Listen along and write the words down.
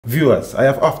Viewers, I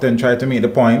have often tried to make the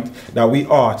point that we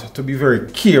ought to be very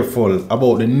careful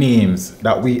about the names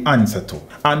that we answer to.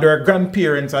 And our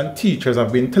grandparents and teachers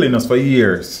have been telling us for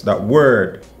years that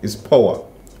word is power.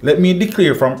 Let me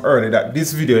declare from early that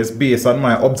this video is based on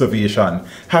my observation,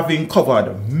 having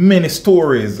covered many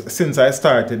stories since I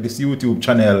started this YouTube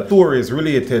channel. Stories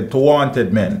related to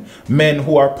wanted men, men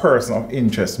who are persons of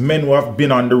interest, men who have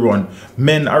been on the run,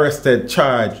 men arrested,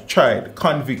 charged, tried,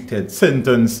 convicted,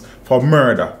 sentenced for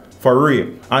murder, for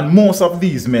rape. And most of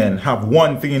these men have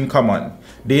one thing in common.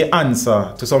 They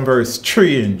answer to some very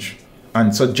strange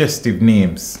and suggestive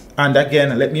names. And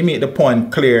again, let me make the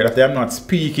point clear that I am not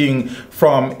speaking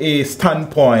from a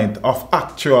standpoint of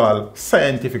actual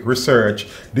scientific research.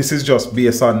 This is just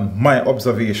based on my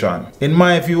observation. In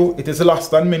my view, it is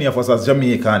lost on many of us as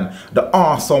Jamaican, the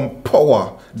awesome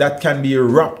power that can be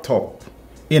wrapped up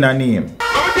in a name.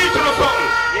 I'm teaching you something.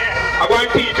 Yeah. I'm going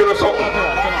to teach you something.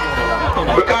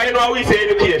 Because you know how we say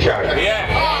education.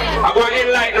 Yeah. I'm going to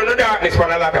enlighten the darkness for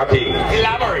a lot of things.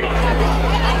 Elaborate.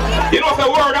 You know the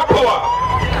word of power.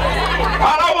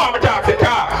 All I want to talk to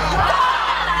talk.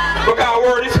 Because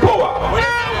word is power. What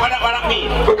that mean?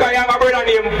 Because you have a brother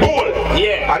named Bull.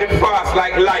 Yeah. And him fast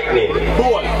like lightning.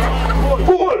 Bull.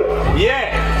 Bull.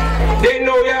 Yeah. They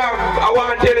know you have, I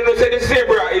want to tell you, say the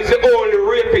zebra is the only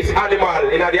rapist animal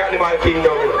in the animal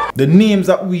kingdom. The names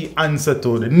that we answer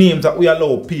to, the names that we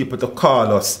allow people to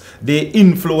call us, they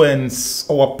influence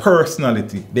our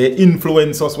personality. They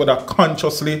influence us whether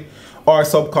consciously or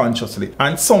subconsciously.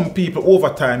 And some people over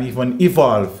time even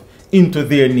evolve into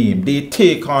their name. They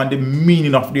take on the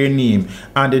meaning of their name,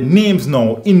 and the names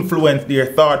now influence their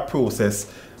thought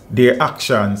process, their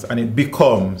actions, and it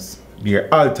becomes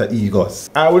their alter egos.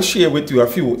 I will share with you a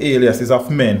few aliases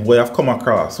of men who I have come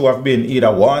across, who have been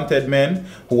either wanted men,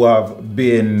 who have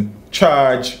been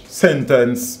charged,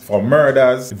 sentenced for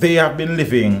murders. They have been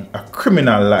living a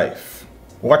criminal life.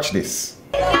 Watch this.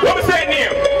 What was that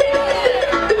name?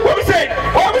 What was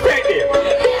that? What was that name?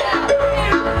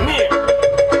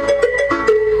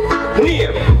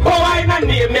 Name. Oh, I not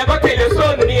name. Never tell your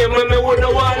son name when me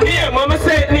wouldn't want name. Mama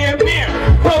said name.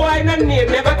 Oh, I not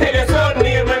name. Never tell your son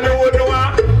name when me wouldn't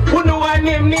want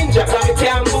name ninja. So I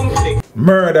can't boom flick.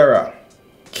 Murderer,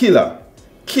 killer,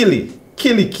 killy,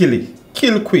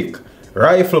 kill quick,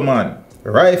 rifleman,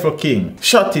 rifle king,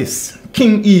 shottis,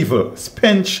 king evil,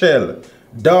 spent shell,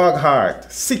 dog heart,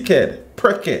 sickhead,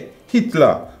 preke,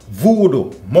 Hitler,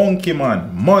 voodoo, monkey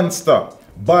man, monster,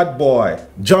 bad boy,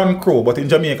 John Crow, but in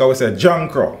Jamaica we say John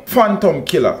Crow, phantom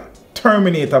killer,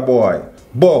 Terminator boy,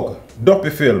 bug, duppy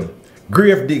film,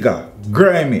 grave digger,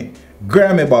 grimy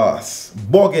boss,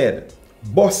 bughead,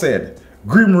 bosshead,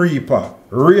 grim reaper,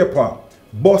 raper,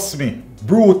 boss me,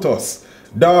 Brutus,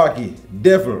 doggy,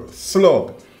 devil,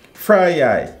 slug, fry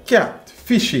eye, cat,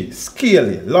 fishy,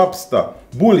 scaly, lobster,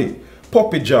 bully,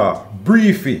 puppy jaw,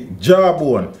 briefy,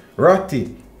 jawbone,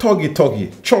 ratty,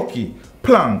 tuggy, chucky,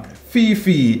 plank,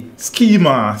 fifi, ski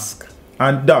mask,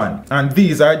 and done. And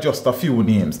these are just a few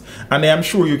names. And I am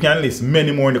sure you can list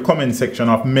many more in the comment section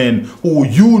of men who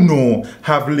you know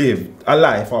have lived a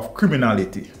life of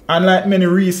criminality. And like many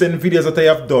recent videos that I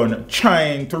have done,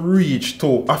 trying to reach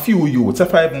to a few youths,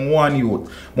 if I even one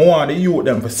youth, I want the youth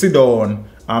them to sit down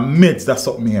and meds that's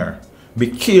up here. Be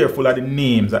careful of the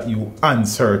names that you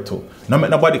answer to. Now make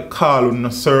nobody call on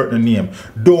a certain name.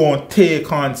 Don't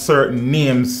take on certain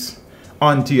names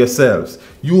onto yourselves.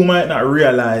 You might not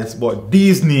realize, but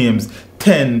these names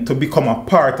tend to become a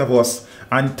part of us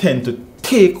and tend to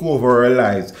take over our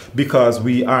lives because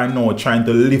we are now trying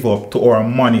to live up to our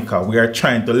moniker. We are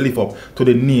trying to live up to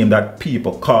the name that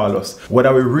people call us.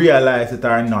 Whether we realize it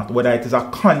or not, whether it is a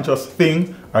conscious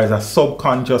thing or is a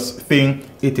subconscious thing,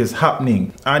 it is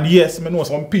happening. And yes, I know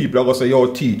some people are going to say,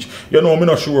 yo, teach. You know, I'm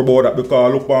not sure about that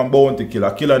because look on bounty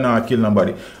killer not kill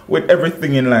nobody. With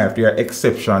everything in life, there are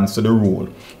exceptions to the rule.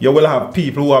 You will have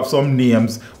people who have some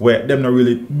names where them not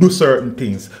really do certain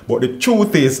things. But the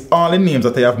truth is, all the names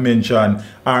that I have mentioned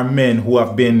are men who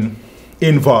have been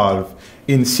involved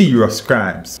in serious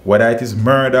crimes. Whether it is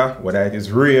murder, whether it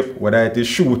is rape, whether it is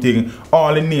shooting,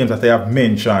 all the names that I have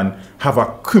mentioned have a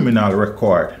criminal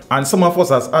record. And some of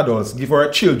us as adults give our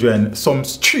children some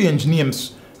strange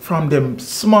names from them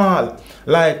small.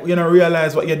 Like, you know,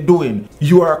 realize what you're doing.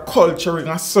 You are culturing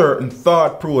a certain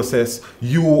thought process.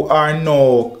 You are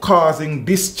now causing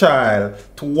this child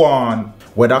to want,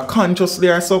 whether consciously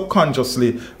or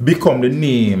subconsciously, become the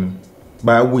name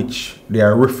by which they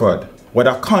are referred.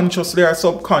 Whether consciously or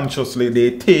subconsciously,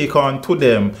 they take on to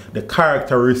them the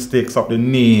characteristics of the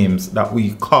names that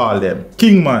we call them.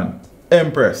 Kingman,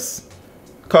 Empress,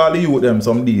 call you them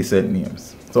some decent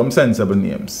names. some sensible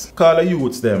names. Call the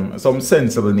youths them some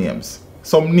sensible names.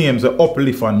 Some names that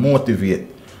uplift and motivate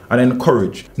and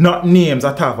encourage. Not names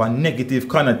that have a negative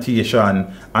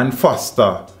connotation and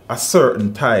foster a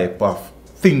certain type of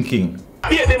thinking.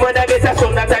 Baby mother get a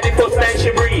son, that's the first time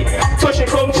she breed. So she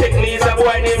come check me, is a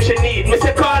boy name she need. Me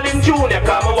say call him Junior,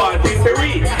 cause me want him to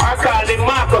read. I call him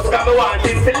Marcus, cause me want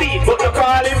him to lead. But no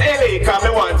call him LA, cause me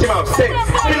want him have sex.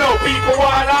 You know people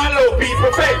want and love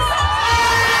people fence.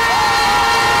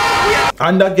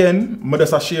 And again, I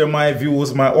just share my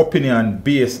views, my opinion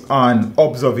based on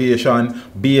observation,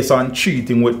 based on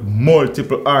treating with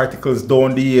multiple articles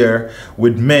down the year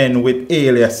with men with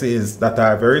aliases that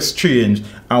are very strange.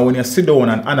 And when you sit down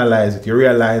and analyze it, you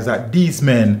realize that these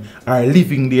men are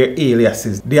living their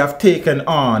aliases. They have taken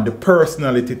on the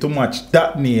personality to match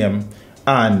that name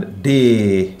and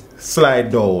they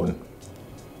slide down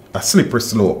a slippery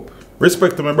slope.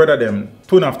 Respect to my brother them,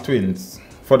 twin of twins,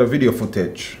 for the video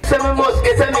footage. So me must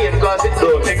get a name cause it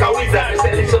don't take a wizard.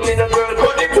 Tell it to me no girl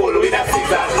cut the bull with a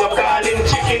scissors. No call him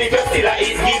chicken if you still a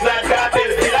eat gizzard.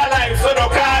 Cartel still alive so no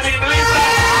call him lizard.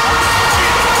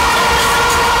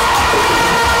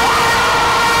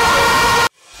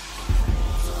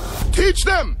 Teach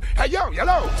them! Hey yo,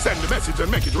 hello! Send the message and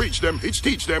make it reach them. It's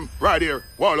teach them. Right here,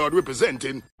 Warlord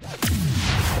representing.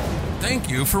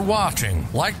 Thank you for watching.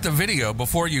 Like the video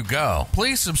before you go.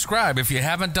 Please subscribe if you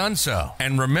haven't done so.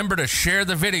 And remember to share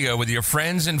the video with your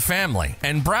friends and family.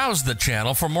 And browse the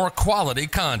channel for more quality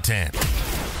content.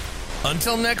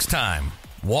 Until next time,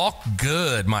 walk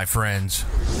good, my friends.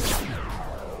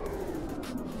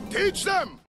 Teach them!